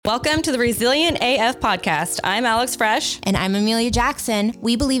Welcome to the Resilient AF podcast. I'm Alex Fresh. And I'm Amelia Jackson.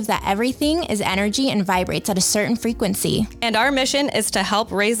 We believe that everything is energy and vibrates at a certain frequency. And our mission is to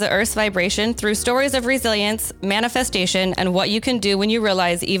help raise the Earth's vibration through stories of resilience, manifestation, and what you can do when you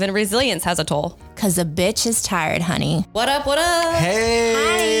realize even resilience has a toll. Cause the bitch is tired, honey. What up, what up? Hey.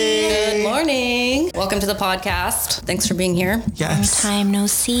 Hi. Good morning. Welcome to the podcast. Thanks for being here. Yes. Long time no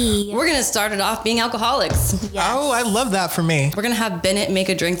see. We're going to start it off being alcoholics. Yes. Oh, I love that for me. We're going to have Bennett make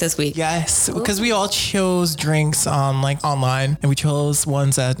a drink this week. Yes, because we all chose drinks on online, and we chose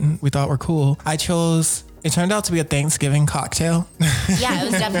ones that we thought were cool. It turned out to be a Thanksgiving cocktail. Yeah,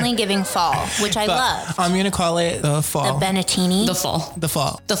 it was definitely giving fall, which I love. I'm going to call it the fall. The Bennettini. The fall. The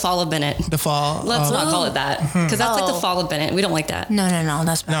fall. The fall of Bennett. The fall. Let's not call it that, because that's like the fall of Bennett. We don't like that. No,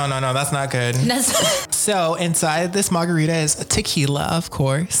 that's bad. No, that's not good. That's So inside this margarita is tequila, of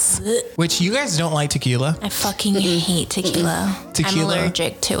course, which you guys don't like tequila. I fucking hate tequila. I'm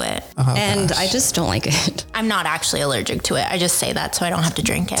allergic to it. Oh, And gosh. I just don't like it. I'm not actually allergic to it. I just say that so I don't have to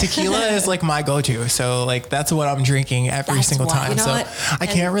drink it. Tequila is like my go-to, so like that's what I'm drinking every That's single why. time. You know So what? I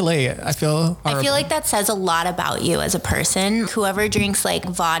can't relate. I feel like that says a lot about you as a person. Whoever drinks like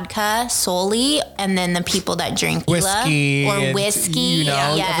vodka solely, and then the people that drink tequila whiskey or whiskey.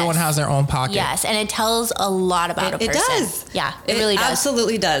 Yes. Everyone has their own pocket. Yes, and it tells a lot about a person. It does. Yeah, it really does.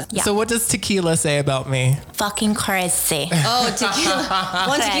 Absolutely does. Yeah. So what does tequila say about me? Fucking crazy. Oh, tequila.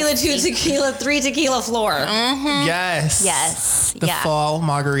 1 tequila, 2 tequila, 3 tequila floor. Yes. Yes. The Yeah. fall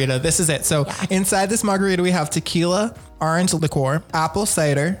margarita. This is it. So inside this margarita, we have tequila, orange liqueur, apple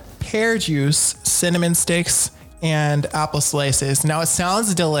cider, pear juice, cinnamon sticks, and apple slices. Now it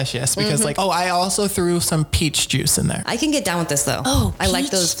sounds delicious because I also threw some peach juice in there. I can get down with this though. Oh, I like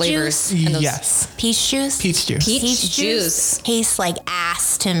peach those flavors. juice? And those Yes. Peach juice. Peach juice. Peach juice. tastes like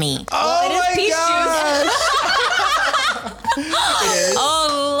ass to me. Oh it is my peach gosh.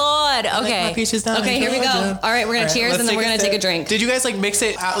 Oh Lord. Okay. My peaches down Okay, in here we go. Georgia. All right, we're going to cheers let's and then we're going to sip. take a drink. Did you guys mix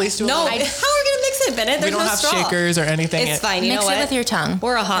it at least? No, how are we going to mix it, Bennett? We There's don't no have straw. shakers or anything. It's fine. You Mix know what? it with your tongue.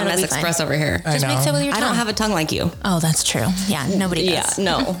 We're a hot It'll mess be express fine. over here. I Just know. mix it with your I tongue. don't have a tongue like you. Oh, that's true. Yeah, nobody Yeah, does.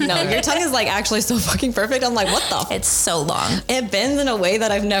 no. Your tongue is like actually so fucking perfect. I'm like, what the? It's so long. It bends in a way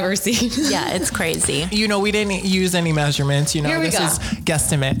that I've never seen. Yeah, it's crazy. We didn't use any measurements. Here we this go. is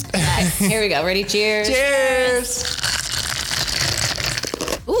guesstimate. Here we go. Ready? Cheers. Cheers.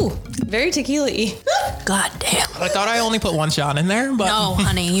 Ooh, very tequila-y. God damn. I thought I only put one shot in there, but No,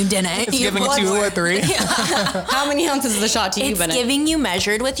 honey, you didn't. it's giving 2 or 3. How many ounces is the shot to you, It's Bennett? giving you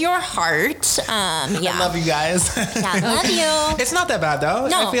measured with your heart. Yeah. I love you guys. Yeah, I love you. It's not that bad though.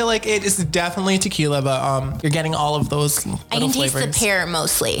 No. I feel like it is definitely tequila, but you're getting all of those little I can taste flavors. the pear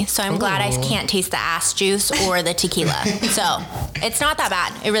mostly, so I'm glad I can't taste the ass juice or the tequila. So it's not that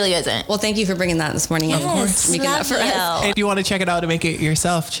bad. It really isn't. Well, thank you for bringing that this morning. and Yes, making that love for us. you. If you want to check it out and make it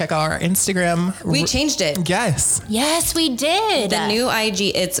yourself, check out our Instagram. We changed it. Yes. Yes, we did. The new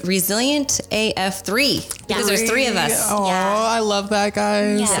IG, it's Resilient AF3 because there's 3 of us. Oh, Yeah. I love that,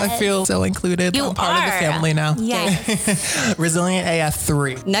 guys. Yes. I feel so included. You I'm part of the are. family now. Yes. Resilient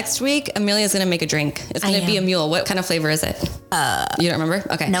AF3. Next week, Amelia's going to make a drink. It's going I to be a am. mule. What kind of flavor is it? You don't remember?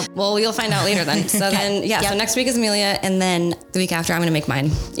 Okay. Nope. Well, you'll find out later then. So then, yeah. So Yep. next week is Amelia, and then the week after, I'm going to make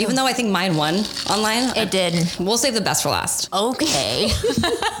mine. Even though I think mine won online. It did. We'll save the best for last. Okay.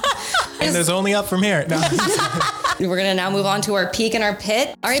 And there's only up from here. No. We're going to now move on to our peak and our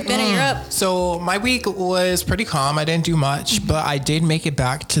pit. All right, Bennett, you're up. So my week was pretty calm. I didn't do much, but I did make it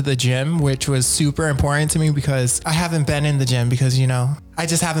back to the gym, which was super important to me because I haven't been in the gym because, I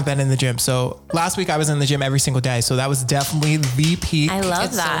just haven't been in the gym. So last week I was in the gym every single day. So that was definitely the peak. I love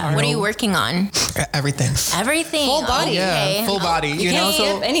It's so that. hard. What are you working on? Everything. Everything. Full body. Okay. Yeah, full body. You can't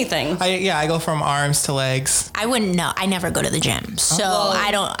skip anything. I go from arms to legs. I wouldn't know. I never go to the gym, so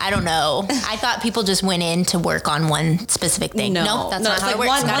I don't know. I thought people just went in to work on one specific thing. No, Nope, that's no, not it's how like it works.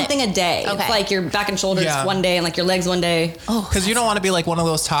 one Got it. thing a day. Okay. It's like your back and shoulders Yeah. one day and like your legs one day. Oh, Because you don't want to be like one of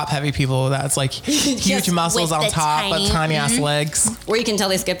those top heavy people that's like huge Yes, muscles with on the top, but tiny- tiny ass legs. Where you can tell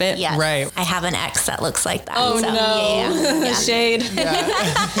they skip it. yes. Right. I have an ex that looks like that. Oh so, no. Yeah. Shade.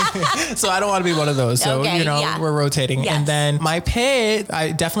 So I don't want to be one of those. So, Okay, yeah. we're rotating. Yes. And then my pit,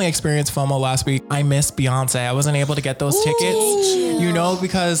 I definitely experienced FOMO last week. I missed Beyonce. I wasn't able to get those tickets,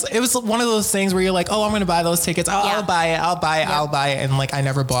 because it was one of those things where you're like, oh, I'm going to buy those tickets. I'll buy it. I'll buy it. And like, I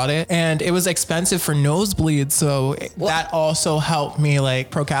never bought it. And it was expensive for nosebleeds. So that also helped me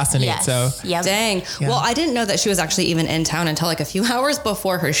like procrastinate. Yes. So Yep. Dang. Yeah. Well, I didn't know that she was actually even in town until like a few hours hours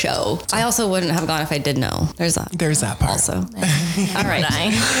before her show. I also wouldn't have gone if I did know. There's that part. Also. All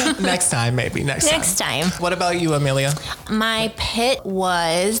right. Next time, maybe. Next time. What about you, Amelia? My pit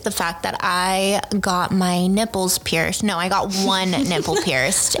was the fact that I got my nipples pierced. No, I got one nipple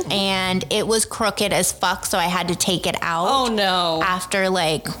pierced, and it was crooked as fuck, so I had to take it out. Oh, no. After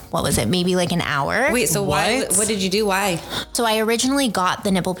what was it? Maybe an hour. Wait, so why? What did you do? Why? So I originally got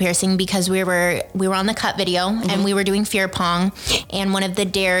the nipple piercing because we were on the cut video, and we were doing fear pong, and one of the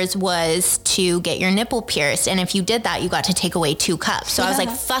dares was to get your nipple pierced, and if you did that, you got to take away 2 cups. So I was like,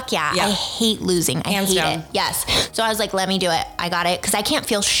 fuck yeah. I hate losing. I hate it. Yes. So I was like, let me do it. I got it because I can't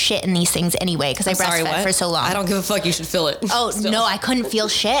feel shit in these things anyway because I breastfed for so long. I don't give a fuck. You should feel it. Oh, no, I couldn't feel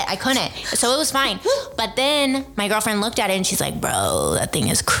shit. I couldn't. So it was fine. But then my girlfriend looked at it and she's like, bro, that thing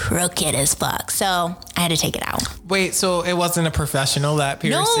is crooked as fuck. So I had to take it out. Wait, so it wasn't a professional that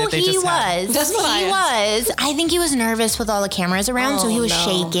pierced it? He was. I think he was nervous with all the cameras around, so he was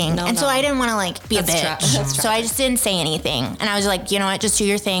shaking. So I didn't want to be a bitch. So I just didn't say anything. And I was like, you know what, just do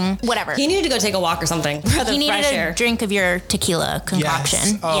your thing. Whatever. He needed to go take a walk or something. He needed a drink of your tequila concoction.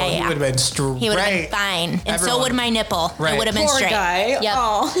 Yes. Oh, he would have been straight. He would have been fine. And so would my nipple. Right. It would have been Poor straight. Guy. Yep.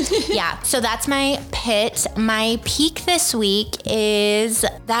 Oh. Yeah. So that's my pit. My peak this week is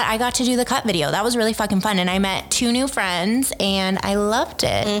that I got to do the cut video. That was really fucking fun. And I met 2 new friends and I loved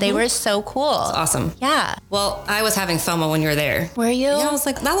it. They were so cool. That's awesome. Yeah. Well, I was having FOMO when you were there. Were you? Yeah, I was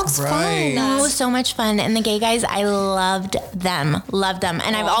like, that looks fun. No, it was so much fun. And the gay guys, I loved them. Loved them.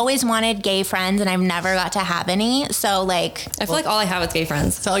 And I've always wanted gay friends and I've never got to have any. So I feel like all I have is gay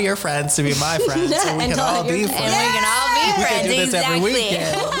friends. Tell your friends to be my friends so we can all be friends. And we can all be friends. We can do this every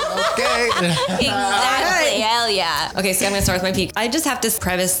weekend. Okay. Exactly. Hell yeah. Okay, so I'm going to start with my peak. I just have to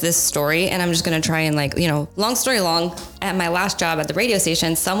preface this story and I'm just going to try and long story long, at my last job at the radio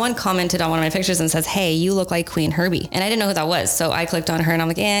station, someone commented on one of my pictures and says, hey, you look like Queen Herbie. And I didn't know who that was. So I clicked on her and I'm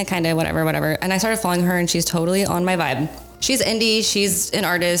like, kind of, whatever. And I started following her and she's totally on my vibe. She's indie. She's an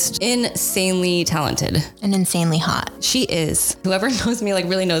artist, insanely talented. And insanely hot. She is. Whoever knows me,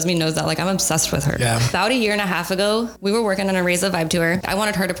 really knows me, knows that I'm obsessed with her. Yeah. About a year and a half ago, we were working on a Raise the Vibe tour. I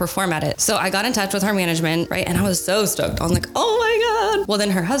wanted her to perform at it. So I got in touch with her management, right? And I was so stoked. I was like, oh my God. Well,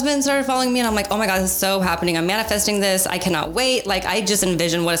 then her husband started following me and I'm like, oh my God, this is so happening. I'm manifesting this. I cannot wait. I just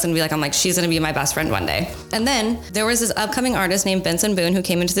envisioned what it's going to be like. I'm like, she's going to be my best friend one day. And then there was this upcoming artist named Benson Boone who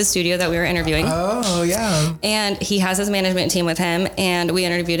came into the studio that we were interviewing. Oh, yeah. And he has his management team with him. And we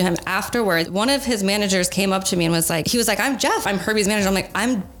interviewed him afterwards. One of his managers came up to me and was like, I'm Jeff. I'm Herbie's manager. I'm like,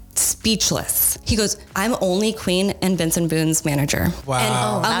 I'm speechless. He goes, I'm only Queen and Vincent Boone's manager.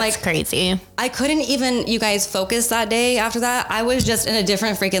 Wow. And I'm that's crazy. I couldn't even, you guys, focus that day after that. I was just in a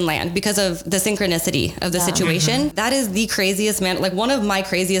different freaking land because of the synchronicity of the situation. Mm-hmm. That is the craziest one of my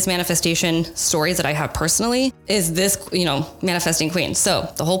craziest manifestation stories that I have personally is this, manifesting Queen.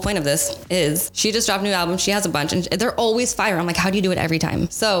 So the whole point of this is she just dropped a new album. She has a bunch and they're always fire. I'm like, how do you do it every time?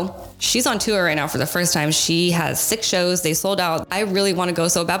 So she's on tour right now for the first time. She has 6 shows. They sold out. I really want to go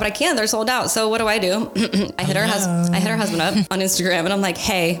so bad, but I can't. They're sold out. So what do? I hit her husband up on Instagram and I'm like,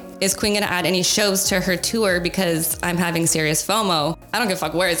 hey, is Queen going to add any shows to her tour because I'm having serious FOMO? I don't give a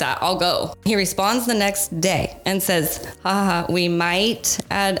fuck where it's at. I'll go. He responds the next day and says, haha, we might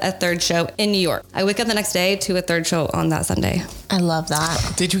add a 3rd show in New York. I wake up the next day to a 3rd show on that Sunday. I love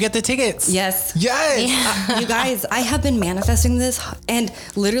that. Did you get the tickets? Yes. Yes. You guys, I have been manifesting this and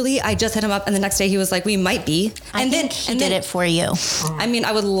literally I just hit him up and the next day he was like, we might be. And then he did it for you. I mean,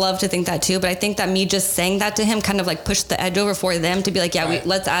 I would love to think that too, but I think that me just saying that to him kind of pushed the edge over for them to be like, yeah,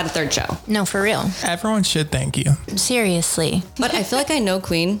 let's add a 3rd show. No, for real. Everyone should thank you. Seriously. But I feel like I know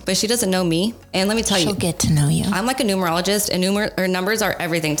Queen, but she doesn't know me. And let me tell She'll get to know you. I'm like a numerologist and numbers are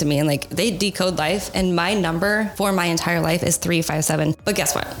everything to me. And they decode life. And my number for my entire life is 357. But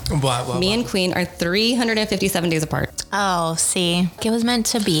guess what? Me and Queen are 357 days apart. Oh, see, it was meant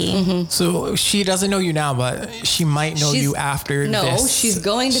to be. Mm-hmm. So she doesn't know you now, but she might know you after this. No, she's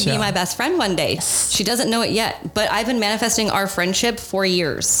going to be my best friend one day. She doesn't know it yet, but I've been manifesting our friendship for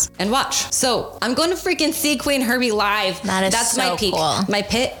years. And watch. So I'm going to freaking see Queen Herbie live. That's so my peak. Cool. My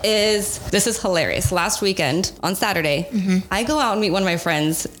pit is, this is hilarious. Last weekend on Saturday, I go out and meet one of my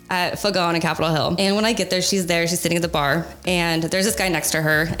friends at Fogo on Capitol Hill. And when I get there, she's sitting at the bar and there's this guy next to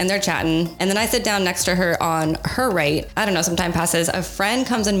her and they're chatting. And then I sit down next to her on her right. I don't know, some time passes. A friend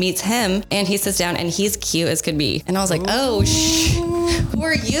comes and meets him and he sits down and he's cute as could be. And I was like, oh, who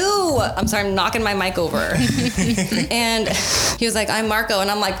are you? I'm sorry, I'm knocking my mic over. And he was like, I'm Marco. And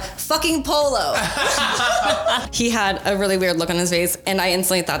I'm like, fucking Polo. He had a really weird look on his face, and I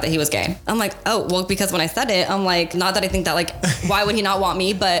instantly thought that he was gay. I'm like, oh, well, because when I said it, I'm like, not that I think that, like, why would he not want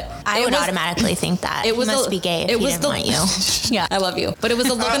me? But I would automatically think that he must be gay if he didn't want you. Yeah, I love you. But it was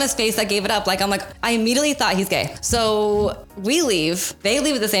the look on his face that gave it up. Like, I'm like, I immediately thought he's gay. So we leave. They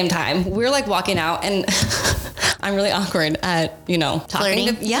leave at the same time. We're like walking out, and I'm really awkward at, you know,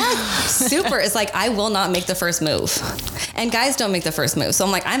 talking. Yeah, super. It's like, I will not make the first move. And guys don't make the first move. So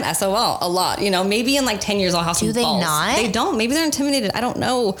I'm like, I'm SOL a lot. You know, maybe in like 10 years I'll have some balls. Do they not? They don't. Maybe they're intimidated. I don't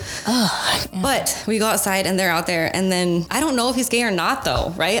know. Oh, yeah. But we go outside and they're out there. And then I don't know if he's gay or not,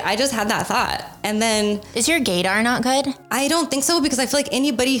 though, right? I just had that thought. And then... Is your gaydar not good? I don't think so, because I feel like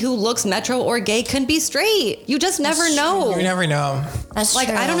anybody who looks metro or gay can be straight. You just never know. You never know. That's like,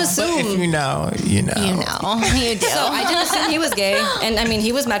 true. I don't assume. But if you know, you know. You know. You do. So I didn't assume he was gay. And I mean,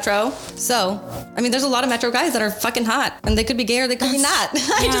 he was metro. So, I mean, there's a lot of metro guys that are fucking hot. And they could be gay or they could be not.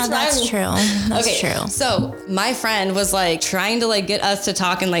 Yeah, that's true. That's true. So my friend was like trying to like get us to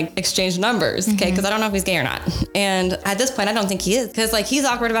talk and like exchange numbers. Okay. Because I don't know if he's gay or not. And at this point, I don't think he is. Because like he's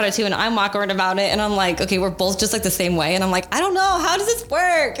awkward about it too. And I'm awkward about it. And I'm like, okay, we're both just like the same way. And I'm like, I don't know. How does this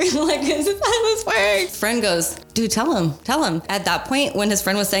work? Like, is this how this works? Friend goes, dude, tell him. At that point, when his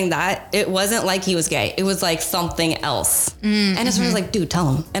friend was saying that, it wasn't like he was gay. It was like something else. Mm-hmm. And his friend was like, dude,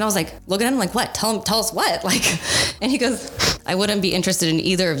 tell him. And I was like, look at him like, what? Tell us what? Like, and he goes, I wouldn't be interested in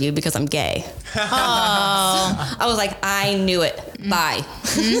either of you because I'm gay. Oh. I was like, I knew it. Bye.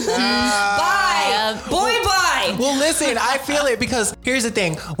 Bye. Boy, bye. Well, listen, I feel it, because here's the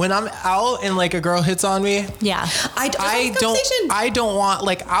thing. When I'm out and like a girl hits on me, yeah, I don't want,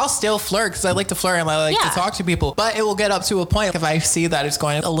 like, I'll still flirt because I like to flirt and I like to talk to people, but it will get up to a point if I see that it's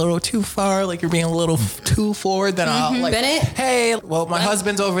going a little too far, like you're being a little too forward, then I'll like, Bennett, hey, well, my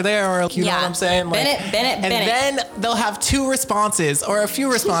husband's over there, or you know what I'm saying? Like, Bennett. Then they'll have two responses or a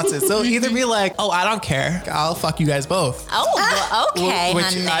few responses. They'll either be like, oh, I don't care, I'll fuck you guys both. Oh, well, okay, which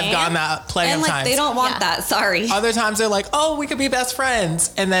honey. I've gotten that plenty of times. They don't want that. Sorry. Other times they're like, oh, we could be best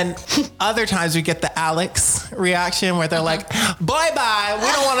friends. And then other times we get the Alex reaction where they're like, bye-bye, we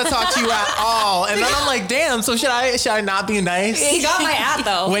don't want to talk to you at all. And then I'm like, damn, so should I not be nice? He got my at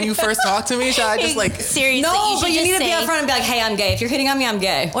though. When you first talk to me, should I just like... Seriously, no, but you need to be upfront and be like, hey, I'm gay. If you're hitting on me, I'm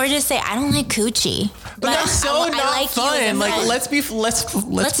gay. Or just say, I don't like coochie. But that's so not fun. Like, let's be flirt. No,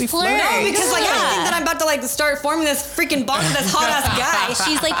 because like I think that I'm about to like start forming this freaking bond with this hot ass guy.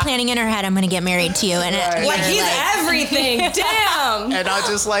 She's like planning in her head, I'm gonna get married to you, and like he's like, everything. Damn. And I'm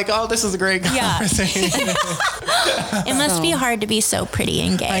just like, oh, this is a great conversation. It must be hard to be so pretty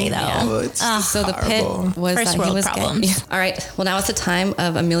and gay, though. So the pit was first that he world was problems. Gay. All right. Well, now it's the time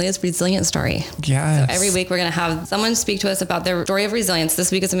of Amelia's resilient story. Yes. So every week we're gonna have someone speak to us about their story of resilience.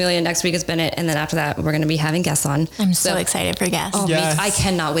 This week is Amelia. Next week is Bennett, and then after that we're gonna be having guests on. I'm so excited for guests. Oh, yes. I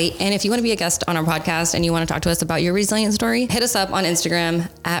cannot wait. And if you want to be a guest on our podcast and you want to talk to us about your resilient story, hit us up on Instagram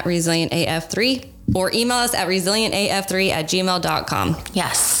at resilientaf3 or email us at resilientaf3@gmail.com.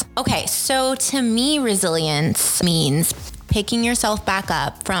 Yes. Okay. So to me, resilience means picking yourself back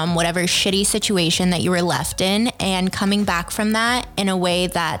up from whatever shitty situation that you were left in and coming back from that in a way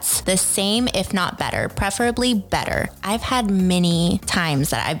that's the same, if not better, preferably better. I've had many times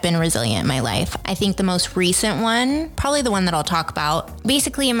that I've been resilient in my life. I think the most recent one, probably the one that I'll talk about.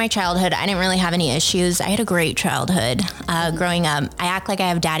 Basically, in my childhood, I didn't really have any issues. I had a great childhood growing up. I act like I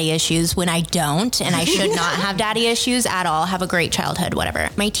have daddy issues when I don't, and I should not have daddy issues at all. Have a great childhood, whatever.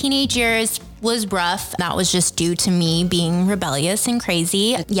 My teenage years was rough. That was just due to me being rebellious and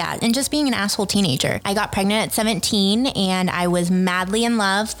crazy. Yeah, and just being an asshole teenager. I got pregnant at 17 and I was madly in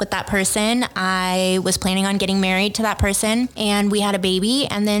love with that person. I was planning on getting married to that person and we had a baby,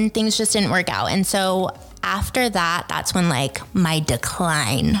 and then things just didn't work out. And so after that, that's when like my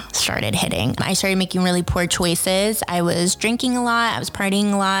decline started hitting. I started making really poor choices. I was drinking a lot. I was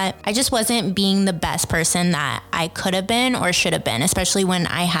partying a lot. I just wasn't being the best person that I could have been or should have been, especially when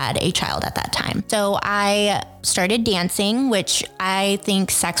I had a child at that time. So I started dancing, which I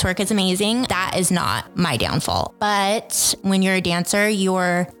think sex work is amazing. That is not my downfall. But when you're a dancer,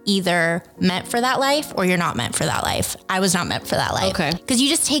 you're either meant for that life or you're not meant for that life. I was not meant for that life. Okay. Because you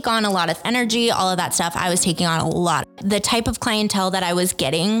just take on a lot of energy, all of that stuff. I was taking on a lot. The type of clientele that I was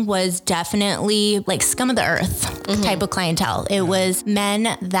getting was definitely like scum of the earth type of clientele. It was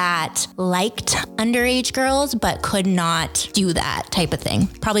men that liked underage girls, but could not do that type of thing.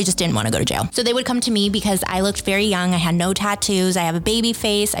 Probably just didn't want to go to jail. So they would come to me because I looked very young. I had no tattoos. I have a baby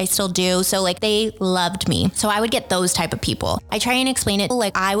face. I still do. So like they loved me. So I would get those type of people. I try and explain it.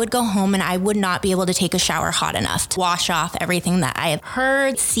 Like I would go home and I would not be able to take a shower hot enough to wash off everything that I have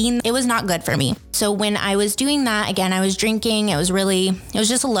heard, seen. It was not good for me. So when I was doing that, again, I was drinking. It was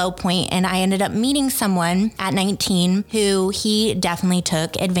just a low point. And I ended up meeting someone at 19 who he definitely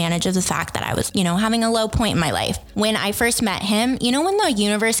took advantage of the fact that I was, having a low point in my life. When I first met him, when the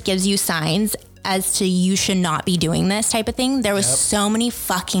universe gives you signs as to you should not be doing this type of thing, there was so many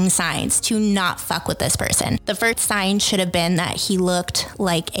fucking signs to not fuck with this person. The first sign should have been that he looked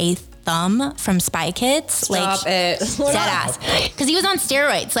like a thumb from Spy Kids. Stop it. Dead ass. Because he was on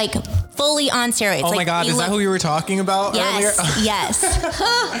steroids, like fully on steroids. Oh my God, is that who you were talking about earlier? Yes.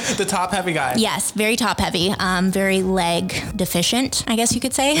 The top heavy guy. Yes, very top heavy. Very leg deficient, I guess you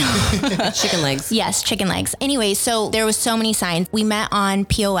could say. Chicken legs. Yes, chicken legs. Anyway, so there was so many signs. We met on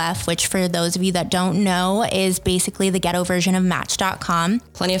POF, which for those of you that don't know is basically the ghetto version of Match.com.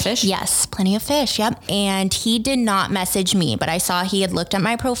 Plenty of Fish? Yes, Plenty of Fish, yep. And he did not message me, but I saw he had looked at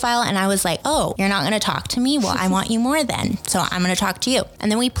my profile and I was like, oh, you're not going to talk to me? Well, I want you more then. So I'm going to talk to you.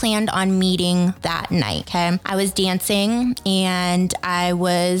 And then we planned on meeting that night, okay? I was dancing and I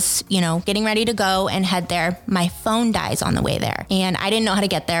was, getting ready to go and head there. My phone dies on the way there and I didn't know how to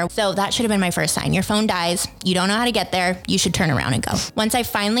get there. So that should have been my first sign. Your phone dies. You don't know how to get there. You should turn around and go. Once I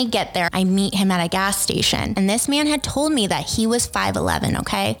finally get there, I meet him at a gas station. And this man had told me that he was 5'11",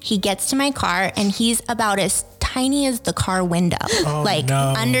 okay? He gets to my car and he's about as tiny as the car window,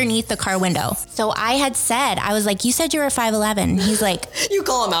 underneath the car window. So I had said, I was like, you said you were 5'11". He's like, you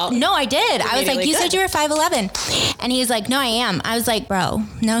call him out. No, I did. I was like, you said you were 5'11". And he's like, no, I am. I was like, bro,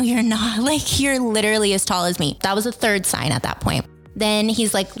 no, you're not. Like, you're literally as tall as me. That was the third sign at that point. Then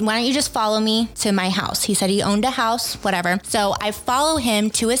he's like, why don't you just follow me to my house? He said he owned a house, whatever. So I follow him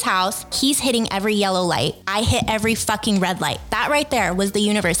to his house. He's hitting every yellow light. I hit every fucking red light. That right there was the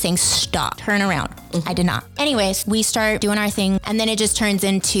universe saying, stop, turn around. I did not. Anyways, we start doing our thing. And then it just turns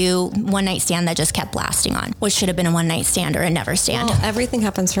into one night stand that just kept blasting on, which should have been a one night stand or a never stand. Well, everything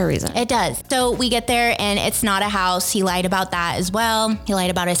happens for a reason. It does. So we get there and it's not a house. He lied about that as well. He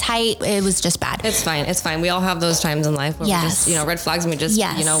lied about his height. It was just bad. It's fine. It's fine. We all have those times in life where we just, red flags and we just,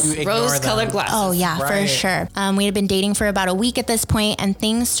 rose-colored glasses. Oh, yeah, right. For sure. We had been dating for about a week at this point and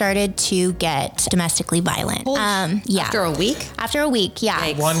things started to get domestically violent. After a week? After a week, yeah.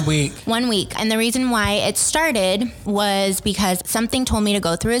 Yikes. 1 week. And the reason why it started was because something told me to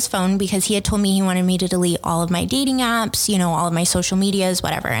go through his phone because he had told me he wanted me to delete all of my dating apps, all of my social medias,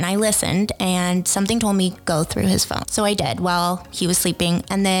 whatever. And I listened and something told me go through his phone. So I did while he was sleeping.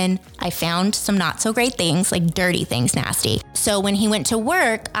 And then I found some not so great things, like dirty things, nasty. So when he went to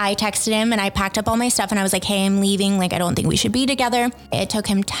work, I texted him and I packed up all my stuff and I was like, hey, I'm leaving. Like, I don't think we should be together. It took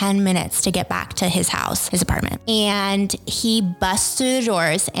him 10 minutes to get back to his house, his apartment. And he busts through the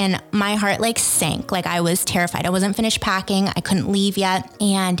doors and my heart sank. Like I was terrified. I wasn't finished packing. I couldn't leave yet.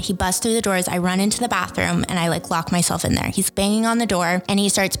 And he busts through the doors. I run into the bathroom and I lock myself in there. He's banging on the door and he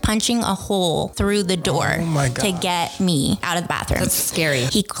starts punching a hole through the door to get me out of the bathroom. That's scary.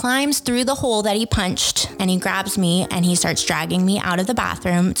 He climbs through the hole that he punched and he grabs me and he starts dragging me out of the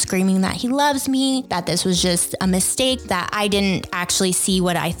bathroom, screaming that he loves me, that this was just a mistake, that I didn't actually see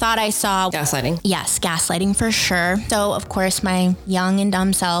what I thought I saw. Gaslighting. Yes, gaslighting for sure. So of course, my young and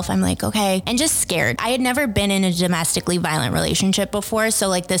dumb self, I'm like, okay, and just scared. I had never been in a domestically violent relationship before.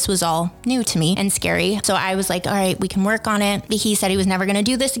 So this was all new to me and scary. So I was like, all right, we can work on it. He said he was never going to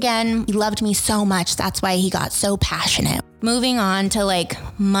do this again. He loved me so much. That's why he got so passionate. Moving on to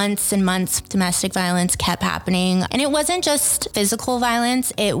months and months, domestic violence kept happening. And it wasn't just physical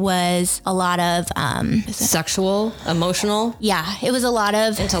violence. It was a lot of... sexual, emotional? Yeah, it was a lot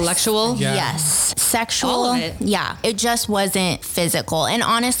of... Intellectual? Yeah. Yes. Sexual. All of it. Yeah, it just wasn't physical. And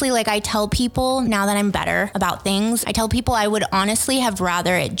honestly, I tell people now that I'm better about things, I tell people I would honestly have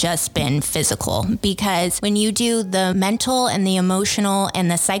rather it just been physical. Because when you do the mental and the emotional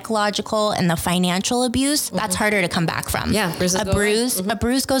and the psychological and the financial abuse, that's harder to come back from. Yeah, a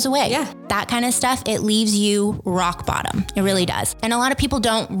bruise goes away. Yeah. That kind of stuff, it leaves you rock bottom. It really does. And a lot of people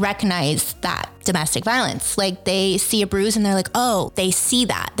don't recognize that domestic violence. They see a bruise and they're like, oh, they see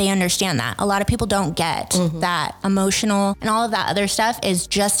that. They understand that. A lot of people don't get that emotional and all of that other stuff is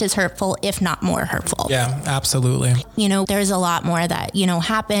just as hurtful, if not more hurtful. Yeah, absolutely. There's a lot more that,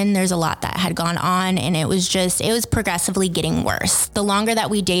 happened. There's a lot that had gone on and it was progressively getting worse. The longer that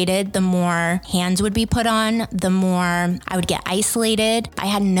we dated, the more hands would be put on, the more I would get isolated. I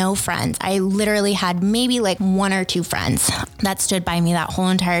had no friends. I literally had maybe like 1 or 2 friends that stood by me that whole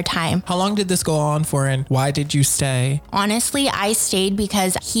entire time. How long did this go on for, and why did you stay? Honestly, I stayed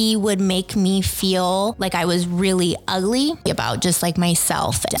because he would make me feel like I was really ugly about just like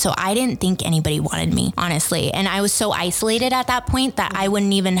myself. So I didn't think anybody wanted me, honestly. And I was so isolated at that point that I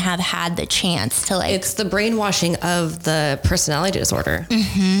wouldn't even have had the chance to like... It's the brainwashing of the personality disorder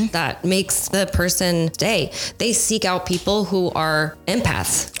that makes the person stay. They seek out people who are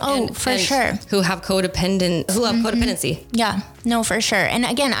empaths. Oh, for sure. Who have codependency. Yeah. No, for sure. And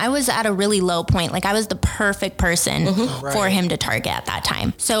again, I was at a really low point. Like I was the perfect person for him to target at that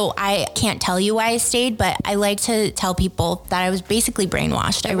time. So I can't tell you why I stayed, but I like to tell people that I was basically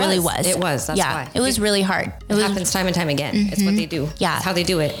brainwashed. I really was. It was. That's why. It was really hard. It happens time and time again. It's what they do. Yeah. It's how they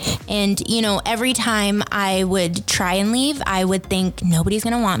do it. And, you know, every time I would try and leave, I would think nobody's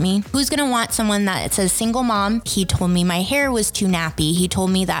going to want me. Who's going to want someone that's a single mom? He told me my hair was too nappy. He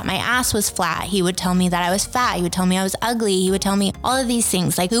told me that my ass was flat. He would tell me that I was fat. He would tell me I was ugly. He would tell me all of these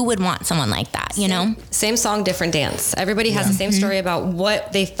things. Like, who would want someone like that, you know? Same song, different dance. Everybody has the same story about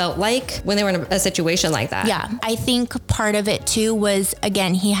what they felt like when they were in a situation like that. Yeah. I think part of it too was,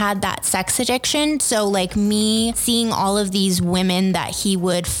 again, he had that sex addiction. So like me seeing all of these women that he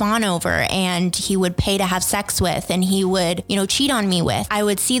would fawn over and he would pay to have sex with and he would, you know, cheat on me with, I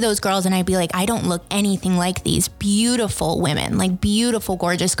would see those girls and I'd be like, I don't look anything like these beautiful women, like beautiful,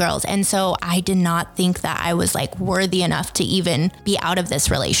 gorgeous girls. And so I did not think that I was like worthy enough to even be out of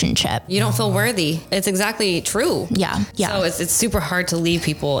this relationship. You don't feel worthy. It's exactly true. Yeah. Yeah. So it's super hard to leave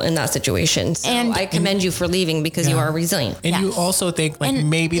people in that situation. So And- I commend you for leaving because you are resilient. And you also think like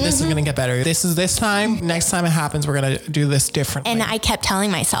maybe this is going to get better. This is this time. Next time it happens, we're going to do this differently. And I kept telling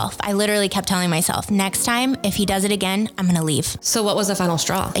myself, I literally kept telling myself, next time, if he does it again, I'm going to leave. So what was the final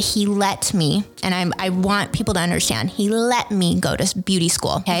straw? He let me, and I want people to understand, he let me go to beauty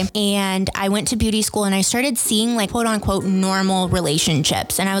school, okay? And I went to beauty school and I started seeing like quote unquote normal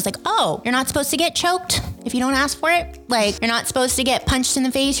relationships. And I was like, oh, you're not supposed to get choked if you don't ask for it. Like, you're not supposed to get punched in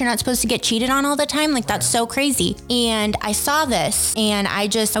the face. You're not supposed to get cheated on all the time. Like, that's so crazy. And I saw this and I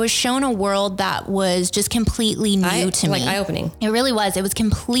was shown a world that was just completely new to me. Like eye-opening. It really was. It was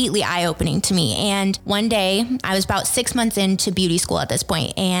completely eye-opening to me. And one day, I was about 6 months into beauty school at this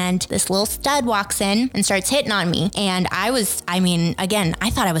point, and this little stud walks in and starts hitting on me. And again, I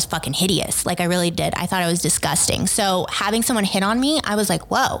thought I was fucking hideous. Like, I really did. I thought I was disgusting. So having someone hit on me, I was like,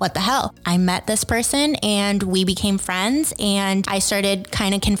 whoa, what the hell? I met this person and we became friends, and I started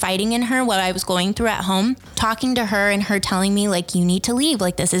kind of confiding in her what I was going through at home, talking to her and her telling me like, you need to leave.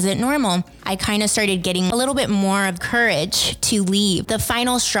 Like, this isn't normal. I kind of started getting a little bit more of courage to leave. The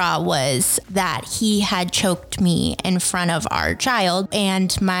final straw was that he had choked me in front of our child,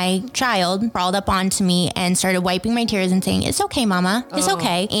 and my child crawled up onto me and started wiping my tears and saying, it's okay, mama. It's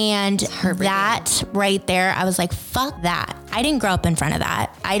okay. And that right there, I was like, fuck that. I didn't grow up in front of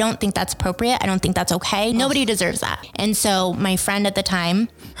that. I don't think that's appropriate. I don't think that's okay. Nobody deserves that. And so my friend at the time,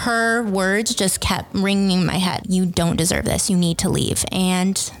 her words just kept ringing in my head. You don't deserve this. You need to leave.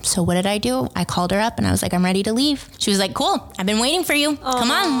 And so what did I do? I called her up and I was like, I'm ready to leave. She was like, cool. I've been waiting for you. Come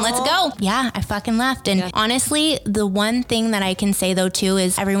on, let's go. Yeah, I fucking left. And honestly, the one thing that I can say though too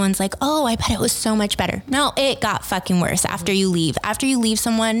is everyone's like, oh, I bet it was so much better. No, it got fucking worse after you leave. After you leave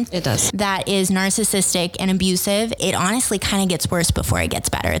someone It does. that is narcissistic and abusive, it honestly kind of gets worse before it gets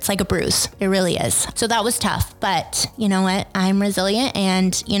better. It's like a bruise. It really is. So that was tough. But you know what? I'm resilient,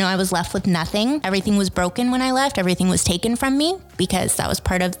 and you know, I was left with nothing. Everything was broken when I left. Everything was taken from me because that was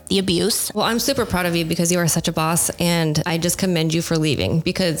part of the abuse. Well, I'm super proud of you because you are such a boss, and I just commend you for leaving,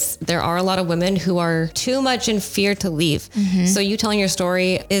 because there are a lot of women who are too much in fear to leave. So you telling your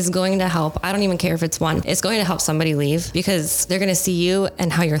story is going to help. I don't even care if it's one. It's going to help somebody leave, because they're going to see you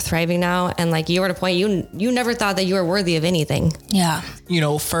and how you're thriving now. And like, you were at a point you never thought that you were worthy of anything. Yeah. You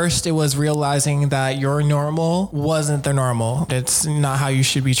know, first it was realizing that your normal wasn't the normal. It's not how you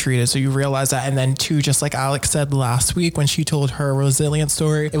should be treated. So you realize that. And then two, just like Alex said last week when she told her resilient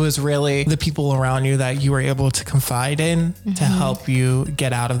story, it was really the people around you that you were able to confide in to help you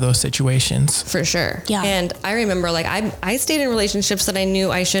get out of those situations. For sure. Yeah. And I remember like I stayed in relationships that I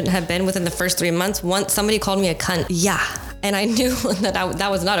knew I shouldn't have been within the first 3 months. Once somebody called me a cunt. Yeah. And I knew that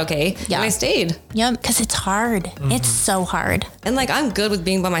was not okay. Yeah. And I stayed. Yeah, because it's hard. It's so hard. And like, I'm good with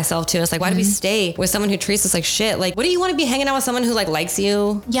being by myself too. It's like, why do we stay with someone who treats us like shit? Like, what do you want to be hanging out with someone who like likes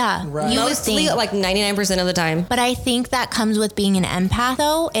you? Yeah. Right. You would Mostly think. like 99% of the time. But I think that comes with being an empath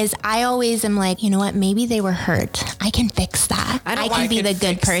though, is I always am like, you know what? Maybe they were hurt. I can fix that. I can be the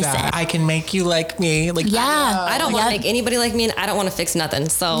good fix person. that. I can make you like me. Like, Yeah. I don't want to make anybody like me, and I don't want to fix nothing.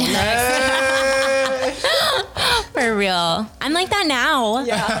 So For For real. I'm like that now.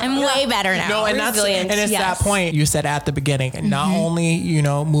 Yeah. I'm way better now. No, and it's that point you said at the beginning. And not only,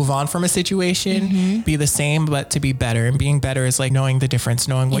 move on from a situation, be the same, but to be better. And being better is like knowing the difference,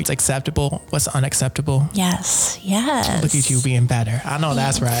 knowing what's acceptable, what's unacceptable. Yes. Look at you being better. I know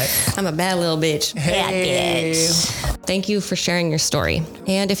that's right. I'm a bad little bitch. Hey. Thank you for sharing your story.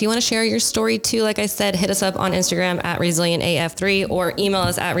 And if you want to share your story too, like I said, hit us up on Instagram at ResilientAF3 or email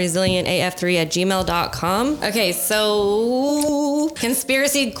us at resilientaf3@gmail.com. Okay, so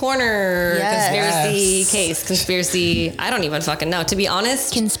conspiracy corner, conspiracy case, conspiracy. I don't even fucking know, to be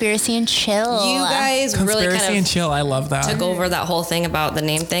honest. Conspiracy and chill. You guys really kind of and chill. I love that. Took over that whole thing about the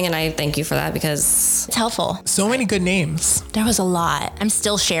name thing, and I thank you for that because it's helpful. So many good names. There was a lot. I'm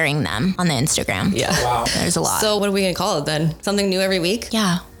still sharing them on the Instagram. Yeah. Wow. There's a lot. So what are we going to call it then? Something new every week?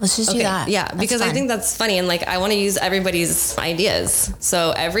 Yeah. Let's just do that. Yeah, because I think that's funny, and like I want to use everybody's ideas.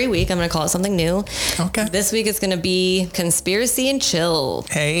 So every week I'm going to call it something new. Okay. This week it's going to be conspiracy and chill.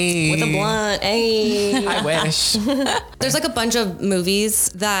 Hey. With a blunt. Hey. I wish. There's like a bunch of movies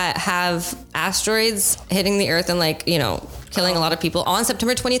that have asteroids hitting the earth and like, killing a lot of people on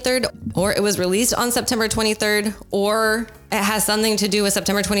September 23rd, or it was released on September 23rd, or it has something to do with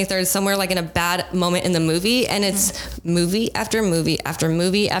September 23rd somewhere like in a bad moment in the movie, and it's movie after movie after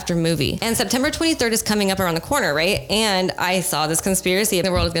movie after movie. And September 23rd is coming up around the corner, right? And I saw this conspiracy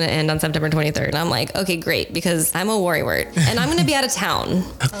the world is going to end on September 23rd. And I'm like, okay, great, because I'm a worrywart and I'm going to be out of town.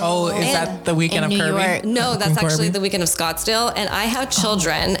 Oh, is that the weekend of Kirby? No, that's actually the weekend of Scottsdale, and I have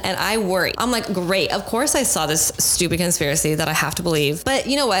children and I worry. I'm like, great, of course I saw this stupid conspiracy that I have to believe. But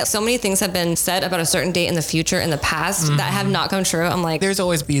you know what? So many things have been said about a certain date in the future, in the past, that have not come true. I'm like, there's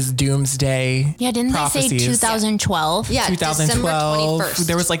always these doomsday. Yeah, didn't prophecies. they say 2012? Yeah, 2012.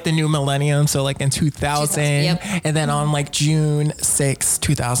 There was like the new millennium, so like in 2000, and then on like June 6,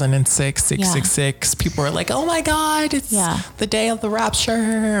 2006, 666, people were like, "Oh my God, it's the day of the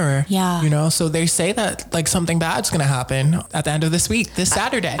rapture." So they say that like something bad's gonna happen at the end of this week, this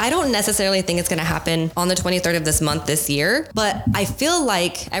Saturday. I don't necessarily think it's gonna happen on the 23rd of this month this year, but I feel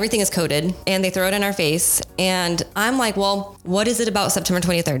like everything is coded and they throw it in our face, and I'm like, well, what is it about September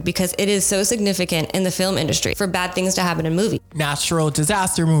 23rd? Because it is so significant in the film industry for bad things to happen in movies. Natural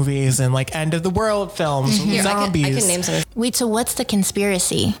disaster movies and like end of the world films, zombies. I can name some. Wait, so what's the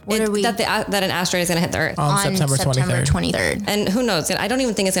conspiracy? What are we? That an asteroid is going to hit the Earth on September 23rd. And who knows? I don't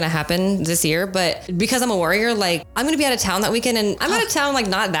even think it's going to happen this year, but because I'm a warrior, like I'm going to be out of town that weekend, and I'm out of town like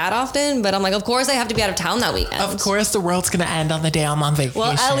not that often, but I'm like, of course I have to be out of town that weekend. Of course the world's going to end on the day I'm on vacation.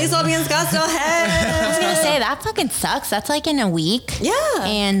 Well, at least I'll be in Scottsdale. I was going to say, that fucking sucks. That's like in a week. Yeah.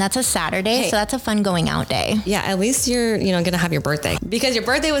 And that's a Saturday, so that's a fun going out day. Yeah, at least you're, going to have your birthday. Because your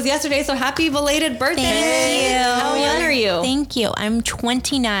birthday was yesterday, so happy belated birthday. Thank you. How young are you? Thank you. I'm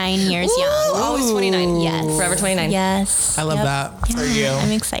 29 years young. Always 29. Yes. Forever 29. Yes. I love that for you.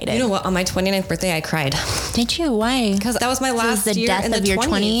 I'm excited. You know what? On my 29th birthday, I cried. Did you? Why? Because that was my last the year death in the of your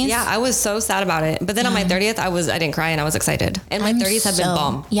 20s? Yeah, I was so sad about it. But then on my 30th, I didn't cry and I was excited. And my 30s have been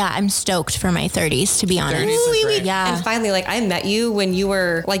bomb. Yeah, I'm stoked for my 30s, to be honest. 30s is great. Yeah. And finally, like, I met you when you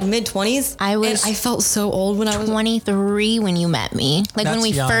were like mid 20s. I felt so old when I was 23 when you met me. Like That's when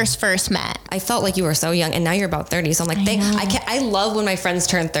we young. first met. I felt like you were so young, and now you're about 30. So I'm like, I love when my friends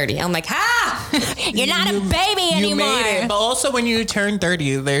turn 30. I'm like, You're not a baby anymore. You made it. But also when you turn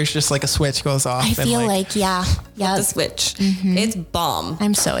 30, there's just like a switch goes off. I feel like the switch. It's bomb.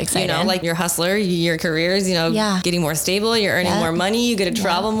 I'm so excited. Like your hustler, your careers, getting more stable, you're earning more money, you get to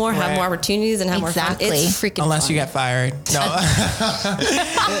travel more, have more opportunities, and have more fun. It's freaking Unless fun. you get fired. No.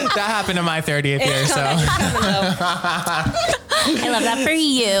 That happened in my 30th year, so. I love that for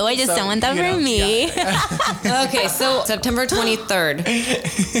you. I just don't want that for me. Okay, so September 23rd.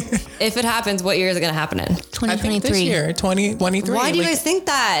 If it happens, what year is it going to happen in? 2023. I think this year, 2023. Why do you guys think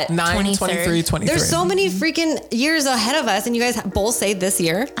that? 9, 23, 23. There's so many freaking years ahead of us, and you guys both say this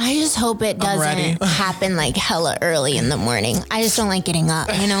year. I just hope it doesn't happen like hella early in the morning. I just don't like getting up,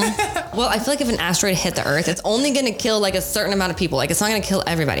 Well, I feel like if an asteroid hit the Earth, it's only going to kill like a certain amount of people. Like, it's not going to kill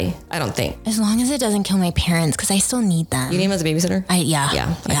everybody, I don't think. As long as it doesn't kill my parents, because I still need them. You need him as a babysitter?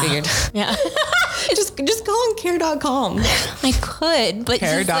 Yeah, I figured. Yeah. just go on care.com. I could, but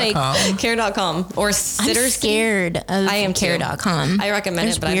care.com. Care.com or sitters. I'm scared of I am care.com. I recommend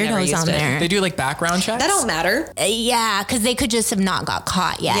There's it, but I've never weirdos used on it. there. They do like background checks? That don't matter. Yeah, because they could just have not got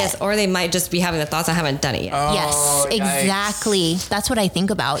caught yet. Yes, or they might just be having the thoughts I haven't done it yet. Yes, exactly. That's what I think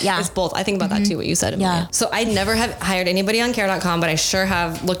about. Yeah. It's both. I think about that too, what you said. Yeah. So I never have hired anybody on care.com, but I sure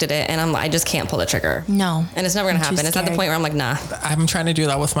have looked at it, and I just can't pull the trigger. No. And it's never going to happen. It's at the point where I'm like, nah. I'm trying to do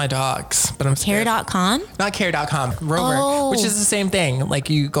that with my dogs, but I'm scared. Care.com care.com? Not care.com, Rover, which is the same thing. Like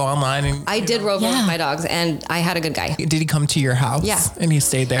you go online and I did Rover with my dogs, and I had a good guy. did he come to your house? Yeah. And he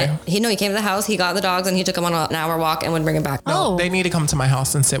stayed there? He came to the house, he got the dogs, and he took them on an hour walk and would bring them back. No, they need to come to my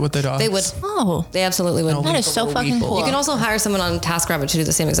house and sit with the dogs. They would. Oh, They absolutely would. that is so fucking cool. You can also hire someone on TaskRabbit to do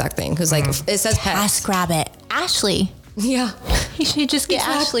the same exact thing. Who's like, it says pets. TaskRabbit. Ashley. Yeah. You should just get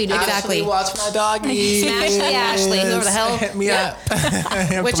Ashley to Exactly. Ashley, watch my doggy. Smash the Ashley, whoever the hell. Hit me up.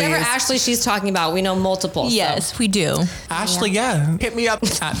 Whichever Please. Ashley she's talking about, we know multiple. Yes, we do. Ashley, yeah. Hit me up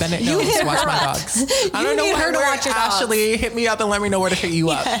at Bennett Knows. Watch my dogs. I don't know need her to where watch your dogs. Ashley, hit me up and let me know where to hit you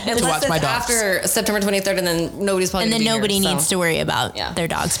up to Unless watch it's my dogs. after September 23rd, and then nobody's probably And then gonna be nobody here, so. needs to worry about their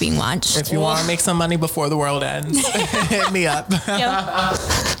dogs being watched. If you want to make some money before the world ends, hit me up.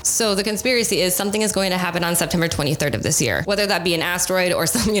 So the conspiracy is something is going to happen on September 23rd of this year, whether that be an asteroid or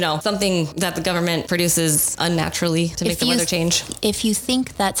something that the government produces unnaturally to make the weather change. If you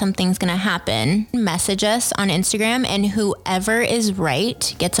think that something's going to happen, message us on Instagram, and whoever is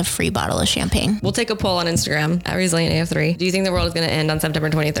right gets a free bottle of champagne. We'll take a poll on Instagram at ResilientAF3. Do you think the world is going to end on September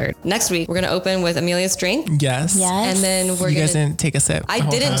 23rd? Next week, we're going to open with Amelia's drink. Yes. Yes. And then we're You going guys didn't take a sip. I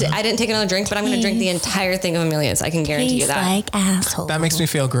didn't take another drink, but I'm going to drink the entire thing of Amelia's. I can guarantee you Tastes that. like asshole. That makes me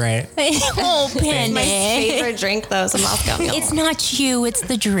feel great. Oh, My Bennett. favorite drink, though, is a Moscow Mule. It's not you, it's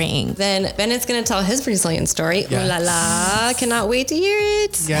the drink. Then Bennett's going to tell his resilient story. Yes. Ooh la la. Cannot wait to hear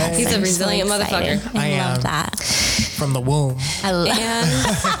it. Yes. He's a I'm resilient so excited. motherfucker. I I love am. that. From the womb. I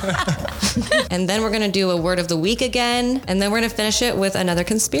love And then we're going to do a word of the week again. And then we're going to finish it with another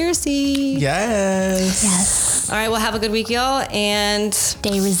conspiracy. Yes. Yes. All right. Well, have a good week, y'all. And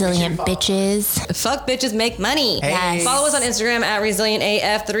Stay resilient, bitches. fuck bitches, make money. Hey. Yes. Follow us on Instagram at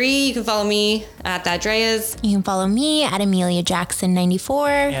ResilientAF3. You can follow me at That Dreas. You can follow me at Amelia Jackson 94.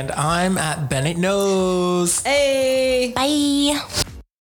 And I'm at Bennett Knows. Hey. Bye.